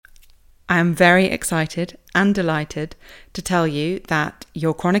I am very excited and delighted to tell you that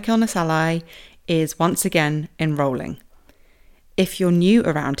your Chronic Illness Ally is once again enrolling. If you're new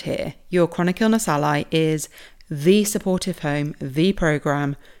around here, your Chronic Illness Ally is the supportive home, the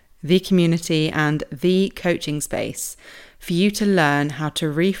program, the community, and the coaching space for you to learn how to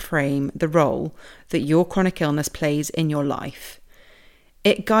reframe the role that your chronic illness plays in your life.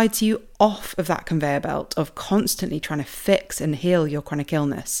 It guides you off of that conveyor belt of constantly trying to fix and heal your chronic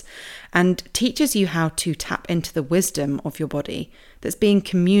illness and teaches you how to tap into the wisdom of your body that's being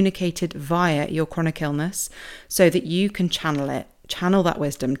communicated via your chronic illness so that you can channel that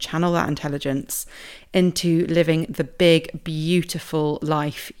wisdom, channel that intelligence into living the big, beautiful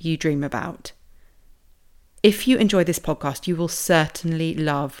life you dream about. If you enjoy this podcast, you will certainly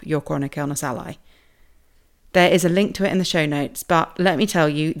love your Chronic Illness Ally. There is a link to it in the show notes, but let me tell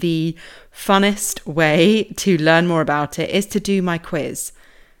you, the funnest way to learn more about it is to do my quiz.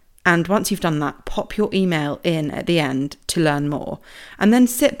 And once you've done that, pop your email in at the end to learn more. And then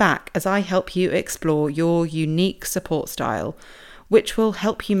sit back as I help you explore your unique support style, which will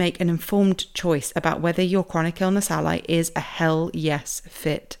help you make an informed choice about whether your Chronic Illness Ally is a hell yes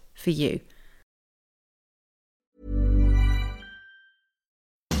fit for you.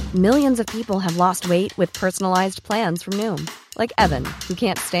 Millions of people have lost weight with personalized plans from Noom. Like Evan, who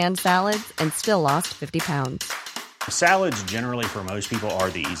can't stand salads and still lost 50 pounds. Salads generally for most people are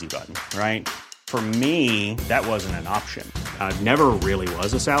the easy button, right? For me, that wasn't an option. I never really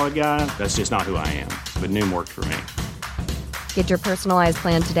was a salad guy. That's just not who I am. But Noom worked for me. Get your personalized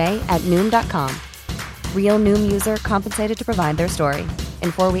plan today at Noom.com. Real Noom user compensated to provide their story.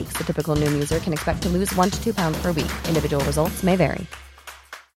 In 4 weeks, the typical Noom user can expect to lose 1 to 2 pounds per week. Individual results may vary.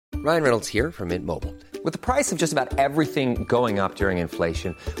 Ryan Reynolds here from Mint Mobile. With the price of just about everything going up during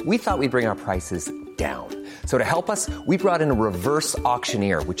inflation, we thought we'd bring our prices down. So to help us, we brought in a reverse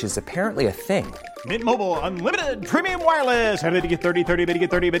auctioneer, which is apparently a thing. Mint Mobile Unlimited Premium Wireless. How to get 30, 30, bit to get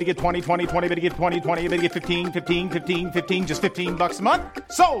 30, bit to get 20, 20, 20, bit to get 20, 20, bit to get 15, 15, 15, 15, just $15 a month?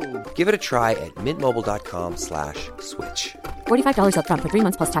 Sold! Give it a try at mintmobile.com/switch. $45 up front for 3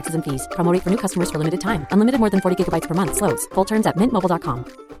 months plus taxes and fees. Promo rate for new customers for limited time. Unlimited more than 40 gigabytes per month. Slows full terms at mintmobile.com.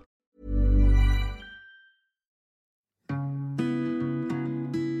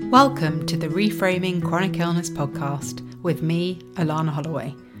 Welcome to the Reframing Chronic Illness podcast with me, Alana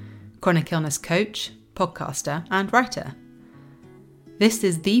Holloway, chronic illness coach, podcaster, and writer. This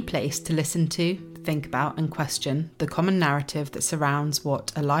is the place to listen to, think about, and question the common narrative that surrounds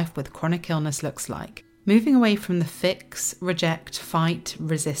what a life with chronic illness looks like. Moving away from the fix, reject, fight,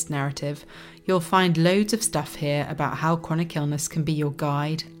 resist narrative, you'll find loads of stuff here about how chronic illness can be your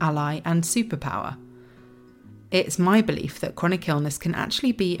guide, ally, and superpower. It's my belief that chronic illness can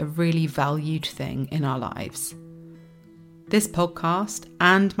actually be a really valued thing in our lives. This podcast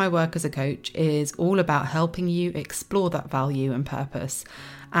and my work as a coach is all about helping you explore that value and purpose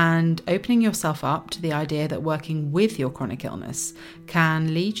and opening yourself up to the idea that working with your chronic illness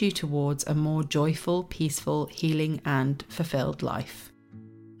can lead you towards a more joyful, peaceful, healing, and fulfilled life.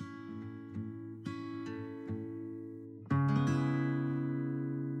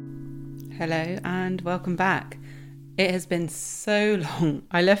 Hello and welcome back. It has been so long.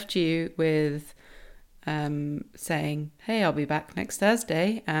 I left you with saying, hey, I'll be back next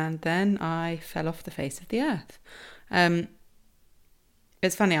Thursday, and then I fell off the face of the earth.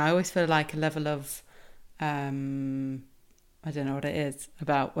 It's funny, I always feel like a level of, I don't know what it is,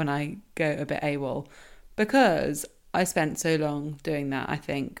 about when I go a bit AWOL, because I spent so long doing that, I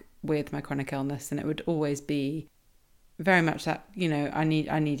think, with my chronic illness, and it would always be very much that, you know, I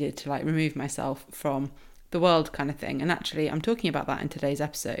needed to like remove myself from the world kind of thing. And actually, I'm talking about that in today's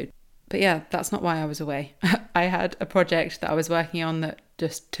episode. But yeah, that's not why I was away. I had a project that I was working on that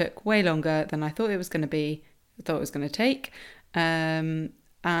just took way longer than I thought it was going to be, thought it was going to take. And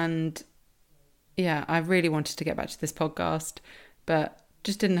yeah, I really wanted to get back to this podcast, but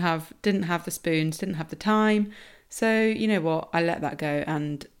just didn't have the spoons, didn't have the time. So you know what, I let that go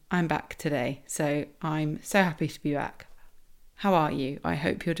and I'm back today. So I'm so happy to be back. How are you? I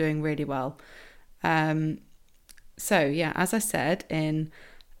hope you're doing really well. So yeah, as I said in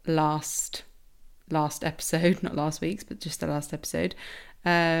last episode, not last week's, but just the last episode,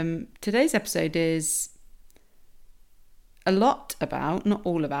 today's episode is a lot about, not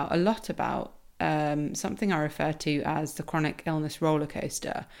all about, a lot about something I refer to as the chronic illness roller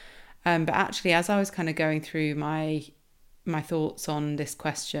coaster. But actually, as I was kind of going through my thoughts on this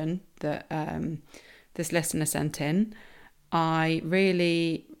question that this listener sent in, I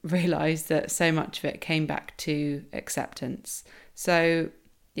really realised that so much of it came back to acceptance. So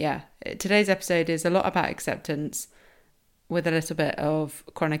yeah, today's episode is a lot about acceptance, with a little bit of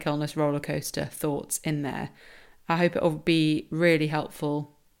chronic illness roller coaster thoughts in there. I hope it will be really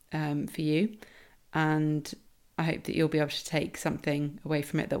helpful for you, and I hope that you'll be able to take something away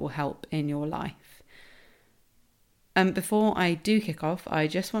from it that will help in your life. Before I do kick off, I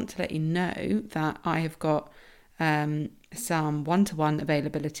just want to let you know that I have got some one-to-one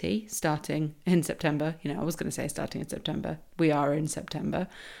availability starting in September. I was going to say starting in September. We are in September.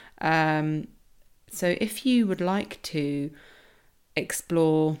 So if you would like to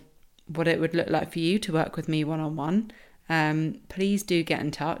explore what it would look like for you to work with me one-on-one, please do get in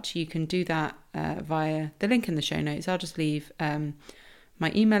touch. You can do that via the link in the show notes. I'll just leave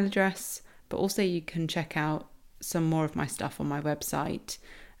my email address, but also you can check out some more of my stuff on my website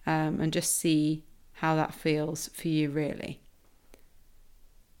and just see how that feels for you really.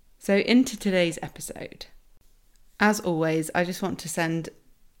 So into today's episode. As always, I just want to send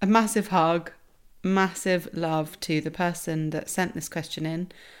a massive hug, massive love to the person that sent this question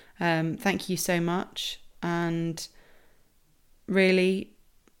in. Thank you so much. And really,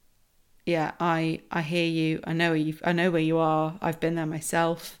 yeah, I hear you. I know where you are. I've been there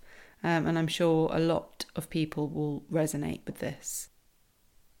myself. And I'm sure a lot of people will resonate with this.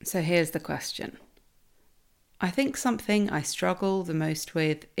 So here's the question. I think something I struggle the most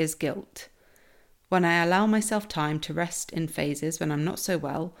with is guilt. When I allow myself time to rest in phases when I'm not so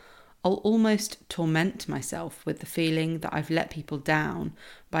well, I'll almost torment myself with the feeling that I've let people down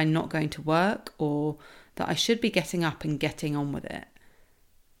by not going to work, or that I should be getting up and getting on with it.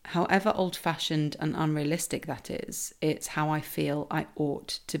 However old-fashioned and unrealistic that is, it's how I feel I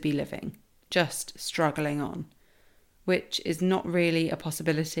ought to be living, just struggling on, which is not really a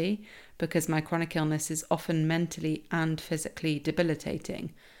possibility because my chronic illness is often mentally and physically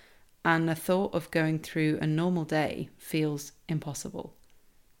debilitating, and the thought of going through a normal day feels impossible.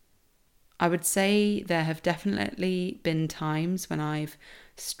 I would say there have definitely been times when I've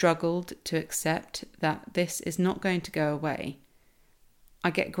struggled to accept that this is not going to go away. I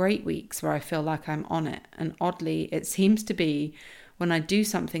get great weeks where I feel like I'm on it, and oddly, it seems to be when I do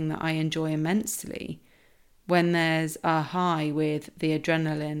something that I enjoy immensely, when there's a high with the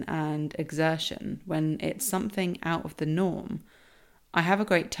adrenaline and exertion, when it's something out of the norm. I have a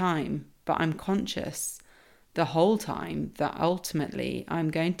great time, but I'm conscious the whole time that ultimately I'm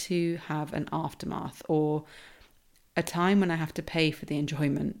going to have an aftermath, or a time when I have to pay for the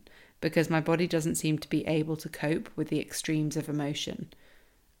enjoyment because my body doesn't seem to be able to cope with the extremes of emotion.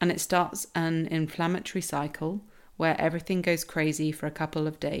 And it starts an inflammatory cycle where everything goes crazy for a couple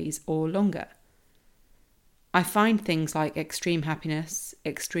of days or longer. I find things like extreme happiness,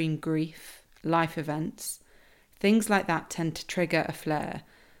 extreme grief, life events, things like that tend to trigger a flare.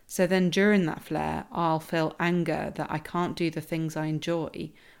 So then during that flare, I'll feel anger that I can't do the things I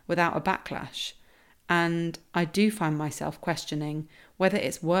enjoy without a backlash. And I do find myself questioning whether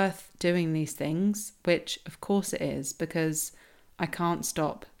it's worth doing these things, which of course it is, because I can't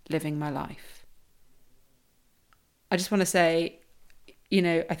stop living my life. I just want to say,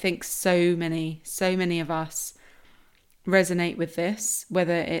 I think so many of us resonate with this,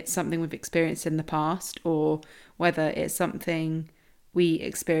 whether it's something we've experienced in the past or whether it's something we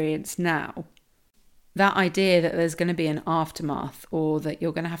experience now. That idea that there's going to be an aftermath, or that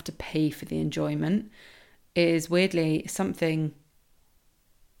you're going to have to pay for the enjoyment, is weirdly something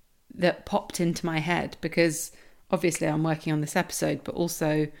that popped into my head because obviously I'm working on this episode, but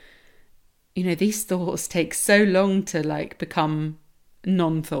also, these thoughts take so long to become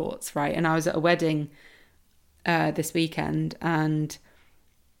non-thoughts, right? And I was at a wedding this weekend, and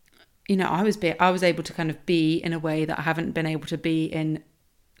I was able to kind of be in a way that I haven't been able to be in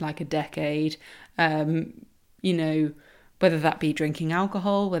a decade. Whether that be drinking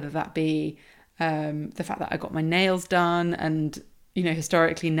alcohol, whether that be the fact that I got my nails done, and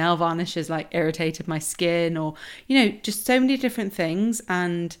historically nail varnish has irritated my skin, or just so many different things.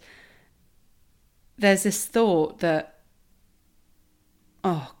 And there's this thought that,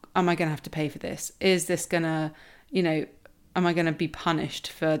 oh, am I going to have to pay for this? Is this going to, am I going to be punished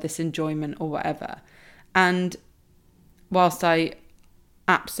for this enjoyment or whatever? And whilst I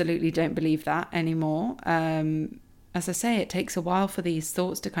absolutely don't believe that anymore, as I say, it takes a while for these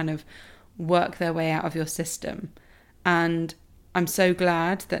thoughts to kind of work their way out of your system. And I'm so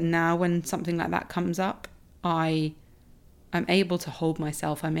glad that now when something like that comes up, I'm able to hold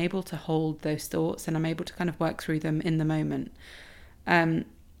myself, I'm able to hold those thoughts, and I'm able to kind of work through them in the moment.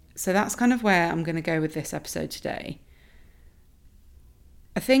 So that's kind of where I'm going to go with this episode today.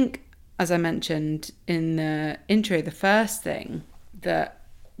 I think, as I mentioned in the intro, the first thing that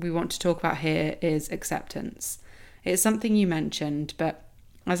we want to talk about here is acceptance. It's something you mentioned, but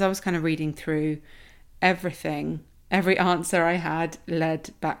as I was kind of reading through everything Every answer I had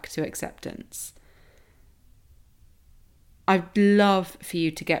led back to acceptance. I'd love for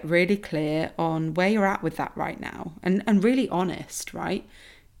you to get really clear on where you're at with that right now and really honest, right?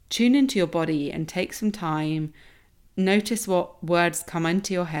 Tune into your body and take some time. Notice what words come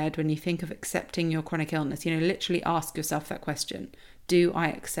into your head when you think of accepting your chronic illness. Literally ask yourself that question. Do I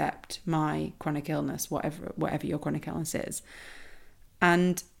accept my chronic illness, whatever your chronic illness is?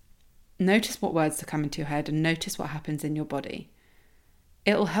 And notice what words come into your head and notice what happens in your body.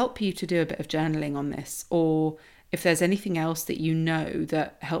 It'll help you to do a bit of journaling on this, or if there's anything else that you know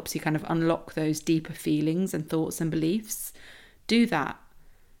that helps you kind of unlock those deeper feelings and thoughts and beliefs, do that.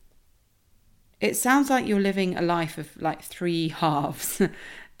 It sounds like you're living a life of like 3 halves.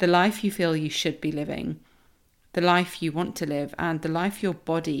 The life you feel you should be living, the life you want to live, and the life your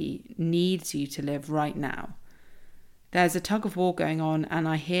body needs you to live right now. There's a tug of war going on, and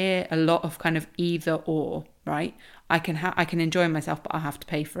I hear a lot of kind of either or, right? I can enjoy myself, but I have to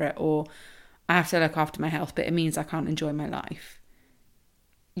pay for it, or I have to look after my health, but it means I can't enjoy my life.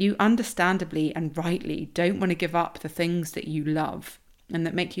 You understandably and rightly don't want to give up the things that you love and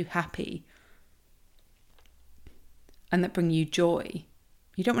that make you happy and that bring you joy.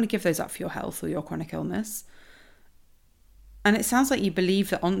 You don't want to give those up for your health or your chronic illness. And it sounds like you believe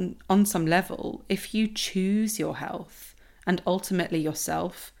that on some level, if you choose your health and ultimately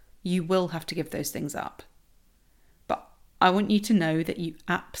yourself, you will have to give those things up. But I want you to know that you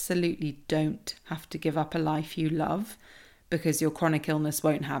absolutely don't have to give up a life you love because your chronic illness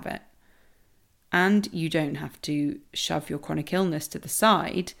won't have it. And you don't have to shove your chronic illness to the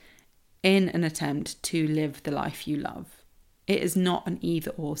side in an attempt to live the life you love. It is not an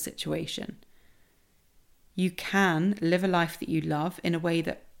either-or situation. You can live a life that you love in a way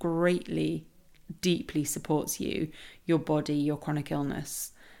that greatly, deeply supports you, your body, your chronic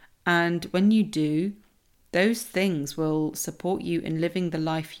illness. And when you do, those things will support you in living the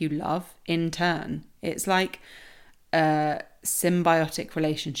life you love in turn. It's like a symbiotic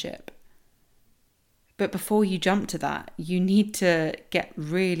relationship. But before you jump to that, you need to get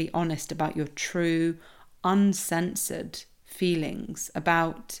really honest about your true, uncensored feelings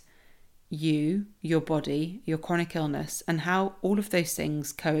about you, your body, your chronic illness, and how all of those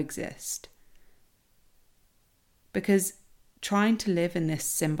things coexist. Because trying to live in this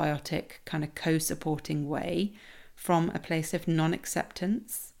symbiotic kind of co-supporting way from a place of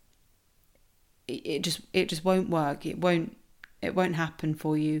non-acceptance, it just won't work. It won't happen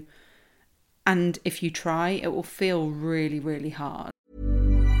for you. And if you try, it will feel really, really hard.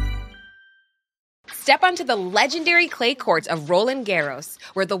 Step onto the legendary clay courts of Roland Garros,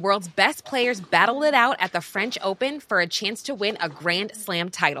 where the world's best players battle it out at the French Open for a chance to win a Grand Slam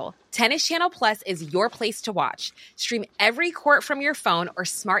title. Tennis Channel Plus is your place to watch. Stream every court from your phone or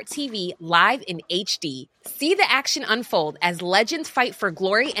smart TV live in HD. See the action unfold as legends fight for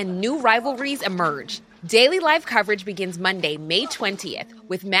glory and new rivalries emerge. Daily live coverage begins Monday, May 20th,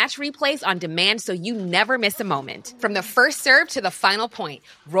 with match replays on demand so you never miss a moment. From the first serve to the final point,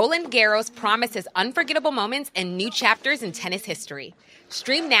 Roland Garros promises unforgettable moments and new chapters in tennis history.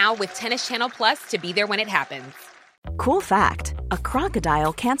 Stream now with Tennis Channel Plus to be there when it happens. Cool fact, a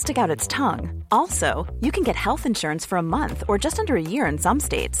crocodile can't stick out its tongue. Also, you can get health insurance for a month or just under a year in some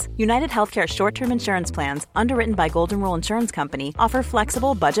states. United Healthcare short-term insurance plans, underwritten by Golden Rule Insurance Company, offer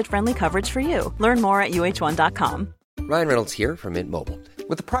flexible, budget-friendly coverage for you. Learn more at UH1.com. Ryan Reynolds here from Mint Mobile.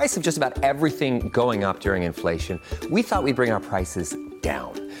 With the price of just about everything going up during inflation, we thought we'd bring our prices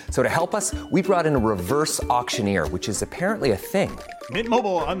down. So to help us, we brought in a reverse auctioneer, which is apparently a thing. Mint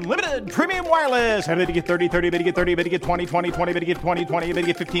Mobile Unlimited Premium Wireless. How to get 30, 30, bit to get 30, bit to get 20, 20, 20, bit to get 20, 20, bit to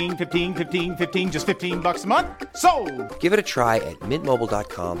get 15, 15, 15, 15, just $15 a month? Sold! Give it a try at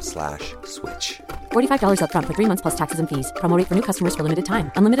mintmobile.com/switch. $45 up front for 3 months plus taxes and fees. Promo rate for new customers for limited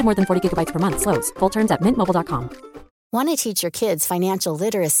time. Unlimited more than 40 gigabytes per month. Slows full terms at mintmobile.com. Want to teach your kids financial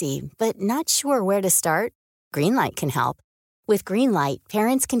literacy, but not sure where to start? Greenlight can help. With Greenlight,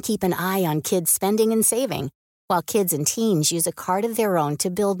 parents can keep an eye on kids' spending and saving, while kids and teens use a card of their own to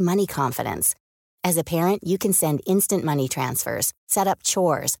build money confidence. As a parent, you can send instant money transfers, set up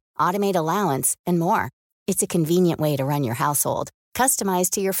chores, automate allowance, and more. It's a convenient way to run your household, customized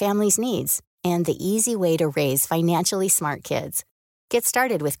to your family's needs, and the easy way to raise financially smart kids. Get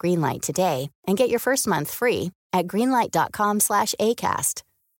started with Greenlight today and get your first month free at greenlight.com/ACAST.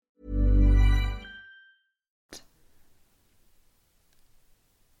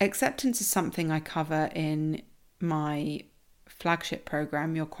 Acceptance is something I cover in my flagship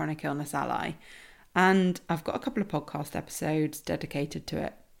program, Your Chronic Illness Ally. And I've got a couple of podcast episodes dedicated to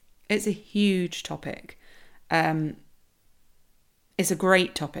it. It's a huge topic. It's a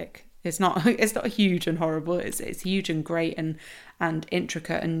great topic. It's not huge and horrible. It's huge and great and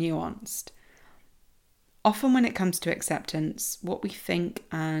intricate and nuanced. Often when it comes to acceptance, what we think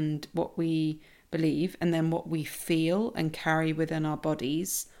and what we believe and then what we feel and carry within our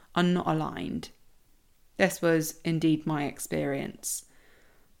bodies are not aligned. This was indeed my experience.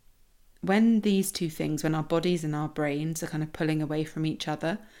 When these two things, when our bodies and our brains are kind of pulling away from each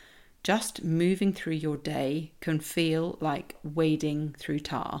other, just moving through your day can feel like wading through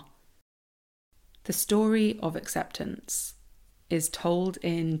tar. The story of acceptance is told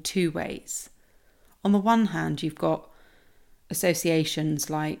in two ways. On the one hand, you've got associations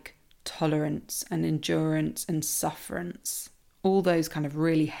like tolerance and endurance and sufferance, all those kind of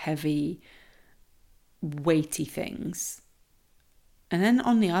really heavy, weighty things. And then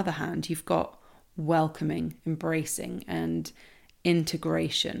on the other hand, you've got welcoming, embracing, and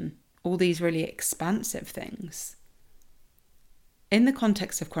integration, all these really expansive things. In the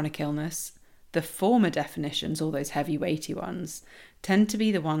context of chronic illness, the former definitions, all those heavy, weighty ones, tend to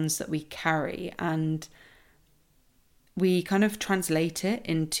be the ones that we carry, and we kind of translate it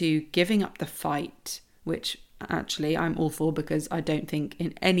into giving up the fight, which actually I'm all for, because I don't think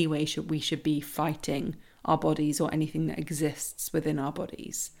in any way we should be fighting our bodies or anything that exists within our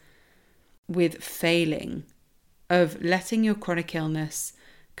bodies. With failing, of letting your chronic illness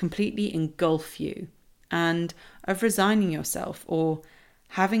completely engulf you, and of resigning yourself or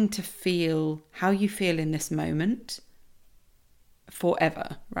having to feel how you feel in this moment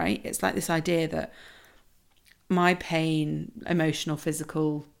forever, right? It's like this idea that my pain, emotional,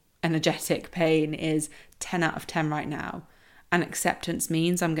 physical, energetic pain, is 10 out of 10 right now. And acceptance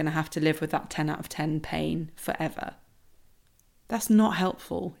means I'm going to have to live with that 10 out of 10 pain forever. That's not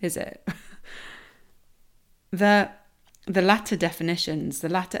helpful, is it? The latter definitions, the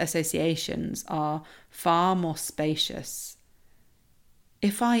latter associations are far more spacious.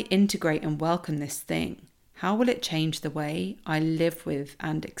 If I integrate and welcome this thing, how will it change the way I live with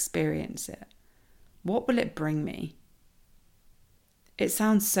and experience it? What will it bring me? It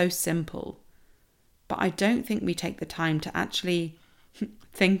sounds so simple, but I don't think we take the time to actually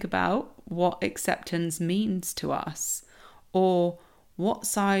think about what acceptance means to us, or what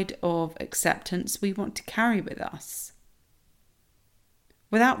side of acceptance we want to carry with us.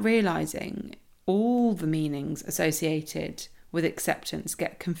 Without realizing, all the meanings associated with acceptance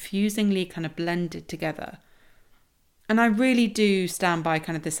get confusingly kind of blended together. And I really do stand by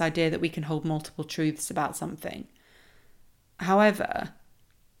kind of this idea that we can hold multiple truths about something. However,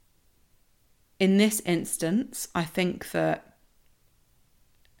 in this instance, I think that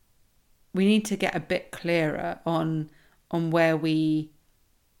we need to get a bit clearer on where we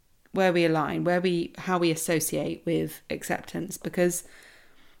align, how we associate with acceptance, because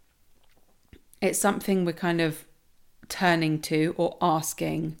it's something we're kind of turning to or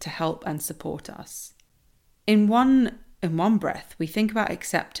asking to help and support us. In one breath, we think about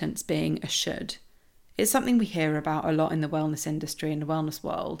acceptance being a should. It's something we hear about a lot in the wellness industry and the wellness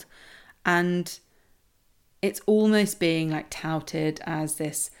world. And it's almost being like touted as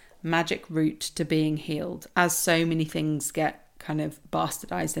this magic route to being healed, as so many things get kind of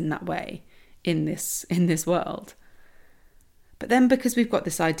bastardized in that way in this world. But then because we've got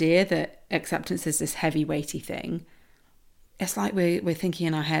this idea that acceptance is this heavy, weighty thing, it's like we're thinking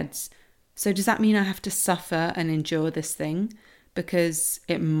in our heads, so does that mean I have to suffer and endure this thing because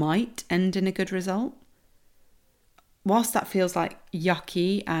it might end in a good result? Whilst that feels like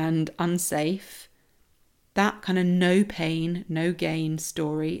yucky and unsafe, that kind of no pain, no gain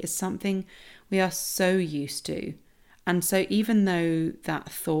story is something we are so used to. And so even though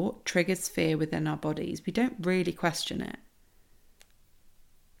that thought triggers fear within our bodies, we don't really question it.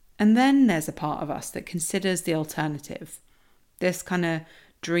 And then there's a part of us that considers the alternative. This kind of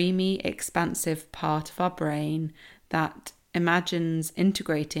dreamy, expansive part of our brain that imagines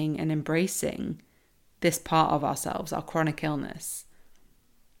integrating and embracing this part of ourselves, our chronic illness,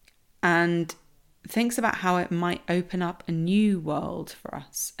 and thinks about how it might open up a new world for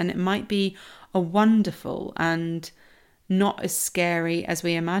us. And it might be a wonderful and not as scary as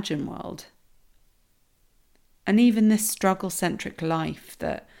we imagine world. And even this struggle-centric life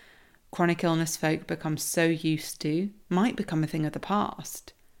that chronic illness folk become so used to might become a thing of the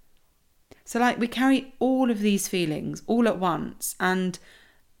past. So like we carry all of these feelings all at once and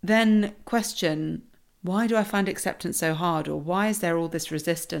then question, why do I find acceptance so hard? Or why is there all this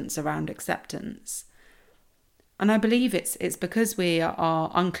resistance around acceptance? And I believe it's because we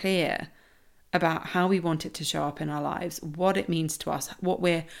are unclear about how we want it to show up in our lives, what it means to us, what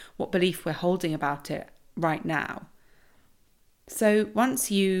belief we're holding about it right now. So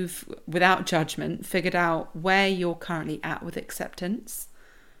once you've, without judgment, figured out where you're currently at with acceptance,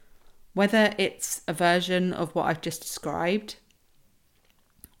 Whether it's a version of what I've just described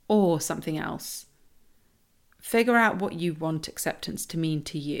or something else, figure out what you want acceptance to mean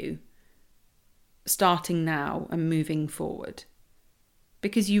to you, starting now and moving forward.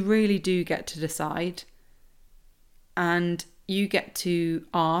 Because you really do get to decide, and you get to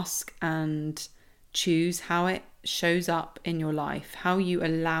ask and choose how it shows up in your life, how you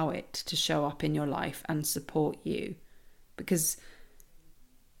allow it to show up in your life and support you. Because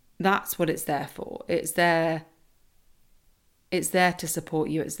that's what it's there for. It's there to support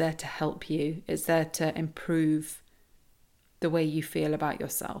you. It's there to help you. It's there to improve the way you feel about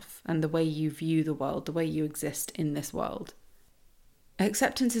yourself and the way you view the world, the way you exist in this world.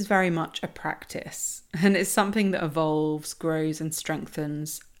 Acceptance is very much a practice, and it's something that evolves, grows and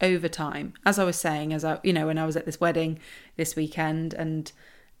strengthens over time. As I was saying, when I was at this wedding this weekend, and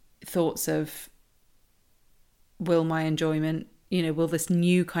thoughts of, will my enjoyment, will this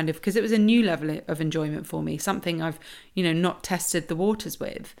new kind of, because it was a new level of enjoyment for me, something I've, not tested the waters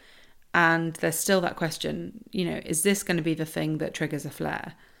with. And there's still that question, is this going to be the thing that triggers a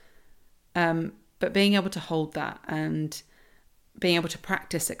flare? But being able to hold that and being able to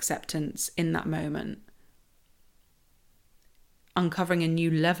practice acceptance in that moment, uncovering a new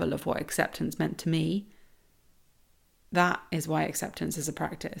level of what acceptance meant to me, that is why acceptance is a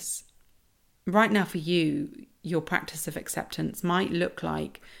practice. Right now for you, your practice of acceptance might look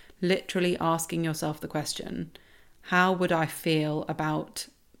like literally asking yourself the question, how would I feel about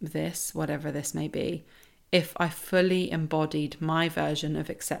this, whatever this may be, if I fully embodied my version of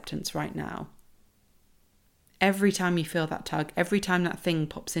acceptance right now? Every time you feel that tug, every time that thing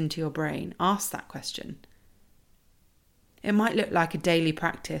pops into your brain, ask that question. It might look like a daily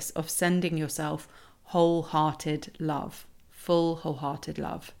practice of sending yourself wholehearted love, full wholehearted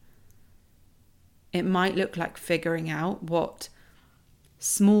love. It might look like figuring out what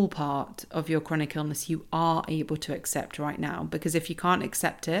small part of your chronic illness you are able to accept right now. Because if you can't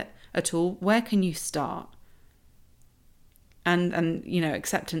accept it at all, where can you start? And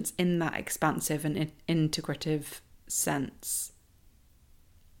acceptance in that expansive and integrative sense.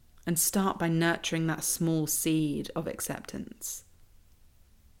 And start by nurturing that small seed of acceptance.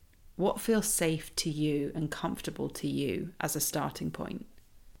 What feels safe to you and comfortable to you as a starting point?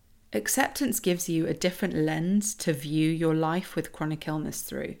 Acceptance gives you a different lens to view your life with chronic illness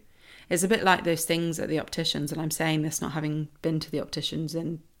through. It's a bit like those things at the opticians, and I'm saying this not having been to the opticians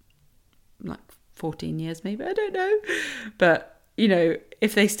in 14 years maybe, I don't know. But,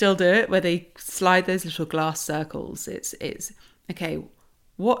 if they still do it, where they slide those little glass circles, it's okay,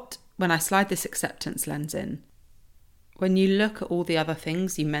 when I slide this acceptance lens in, when you look at all the other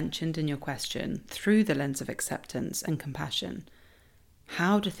things you mentioned in your question through the lens of acceptance and compassion,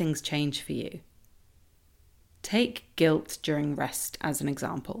 how do things change for you? Take guilt during rest as an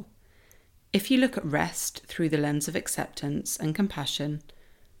example. If you look at rest through the lens of acceptance and compassion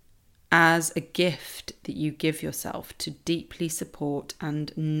as a gift that you give yourself to deeply support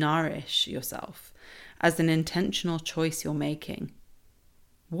and nourish yourself, as an intentional choice you're making,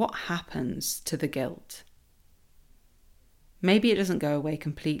 what happens to the guilt? Maybe it doesn't go away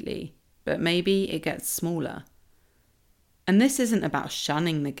completely, but maybe it gets smaller. And this isn't about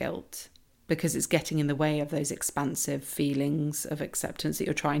shunning the guilt because it's getting in the way of those expansive feelings of acceptance that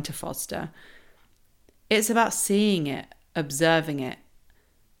you're trying to foster. It's about seeing it, observing it,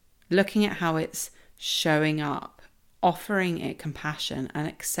 looking at how it's showing up, offering it compassion and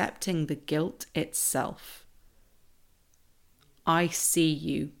accepting the guilt itself. I see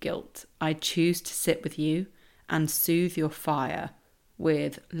you, guilt. I choose to sit with you and soothe your fire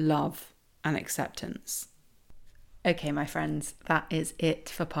with love and acceptance. Okay, my friends, that is it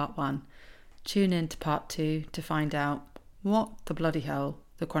for part 1. Tune in to part 2 to find out what the bloody hell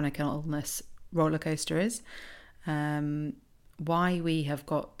the chronic illness roller coaster is, why we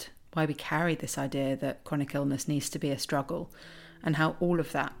carry this idea that chronic illness needs to be a struggle, and how all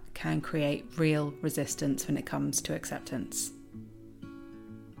of that can create real resistance when it comes to acceptance.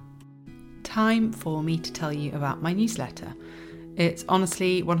 Time for me to tell you about my newsletter. It's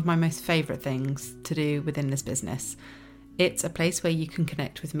honestly one of my most favourite things to do within this business. It's a place where you can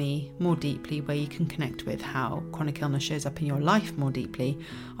connect with me more deeply, where you can connect with how chronic illness shows up in your life more deeply.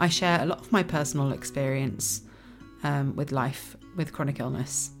 I share a lot of my personal experience with life with chronic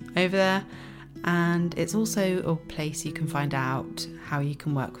illness over there, and it's also a place you can find out how you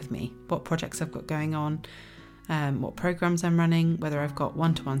can work with me, what projects I've got going on, what programs I'm running, whether I've got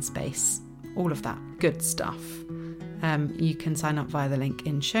one-to-one space, all of that good stuff. You can sign up via the link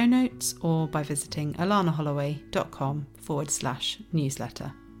in show notes or by visiting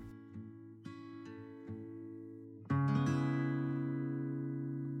alanaholloway.com/newsletter.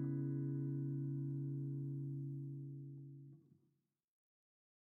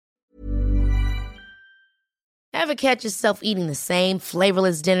 Ever catch yourself eating the same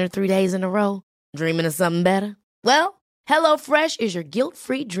flavorless dinner 3 days in a row? Dreaming of something better? Well, HelloFresh is your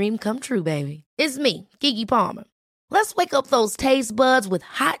guilt-free dream come true, baby. It's me, Keke Palmer. Let's wake up those taste buds with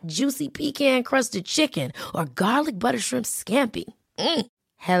hot, juicy pecan-crusted chicken or garlic butter shrimp scampi.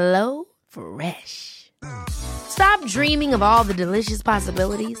 HelloFresh. Stop dreaming of all the delicious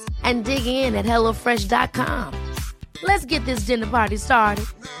possibilities and dig in at HelloFresh.com. Let's get this dinner party started.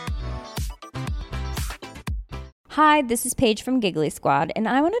 Hi, this is Paige from Giggly Squad, and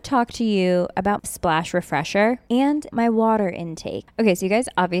I want to talk to you about Splash Refresher and my water intake. Okay, so you guys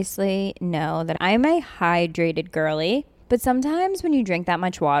obviously know that I'm a hydrated girly, but sometimes when you drink that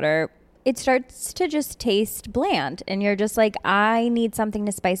much water, it starts to just taste bland, and you're just like, I need something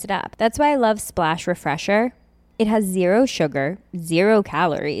to spice it up. That's why I love Splash Refresher. It has 0 sugar, 0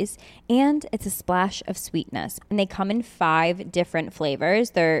 calories, and it's a splash of sweetness. And they come in 5 different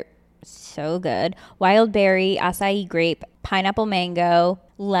flavors. They're so good. Wild berry, acai grape, pineapple mango,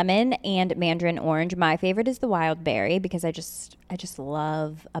 lemon, and mandarin orange. My favorite is the wild berry because I just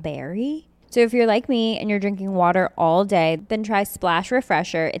love a berry. So if you're like me and you're drinking water all day, then try Splash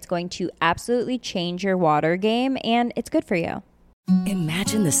Refresher. It's going to absolutely change your water game, and it's good for you.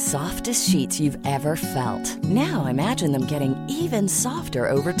 Imagine the softest sheets you've ever felt. Now imagine them getting even softer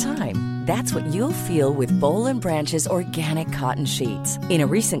over time. That's what you'll feel with Boll & Branch's organic cotton sheets. In a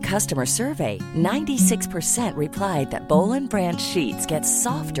recent customer survey, 96% replied that Boll & Branch sheets get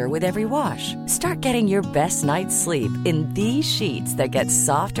softer with every wash. Start getting your best night's sleep in these sheets that get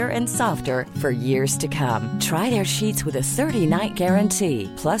softer and softer for years to come. Try their sheets with a 30-night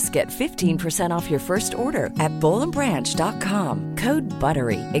guarantee. Plus, get 15% off your first order at bollandbranch.com. Code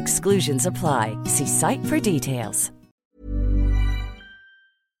BUTTERY. Exclusions apply. See site for details.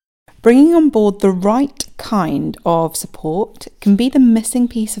 Bringing on board the right kind of support can be the missing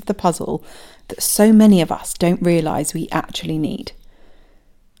piece of the puzzle that so many of us don't realise we actually need.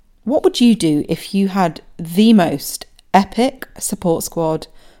 What would you do if you had the most epic support squad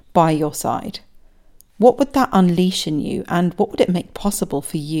by your side? What would that unleash in you, and what would it make possible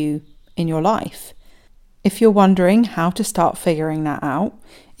for you in your life? If you're wondering how to start figuring that out,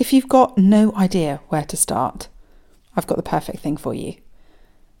 if you've got no idea where to start, I've got the perfect thing for you.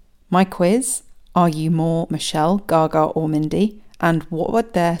 My quiz, Are You More Michelle, Gaga or Mindy? And what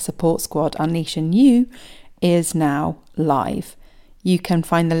would their support squad unleash in you? Is now live. You can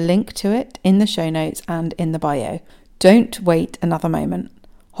find the link to it in the show notes and in the bio. Don't wait another moment.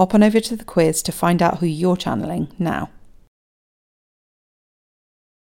 Hop on over to the quiz to find out who you're channeling now.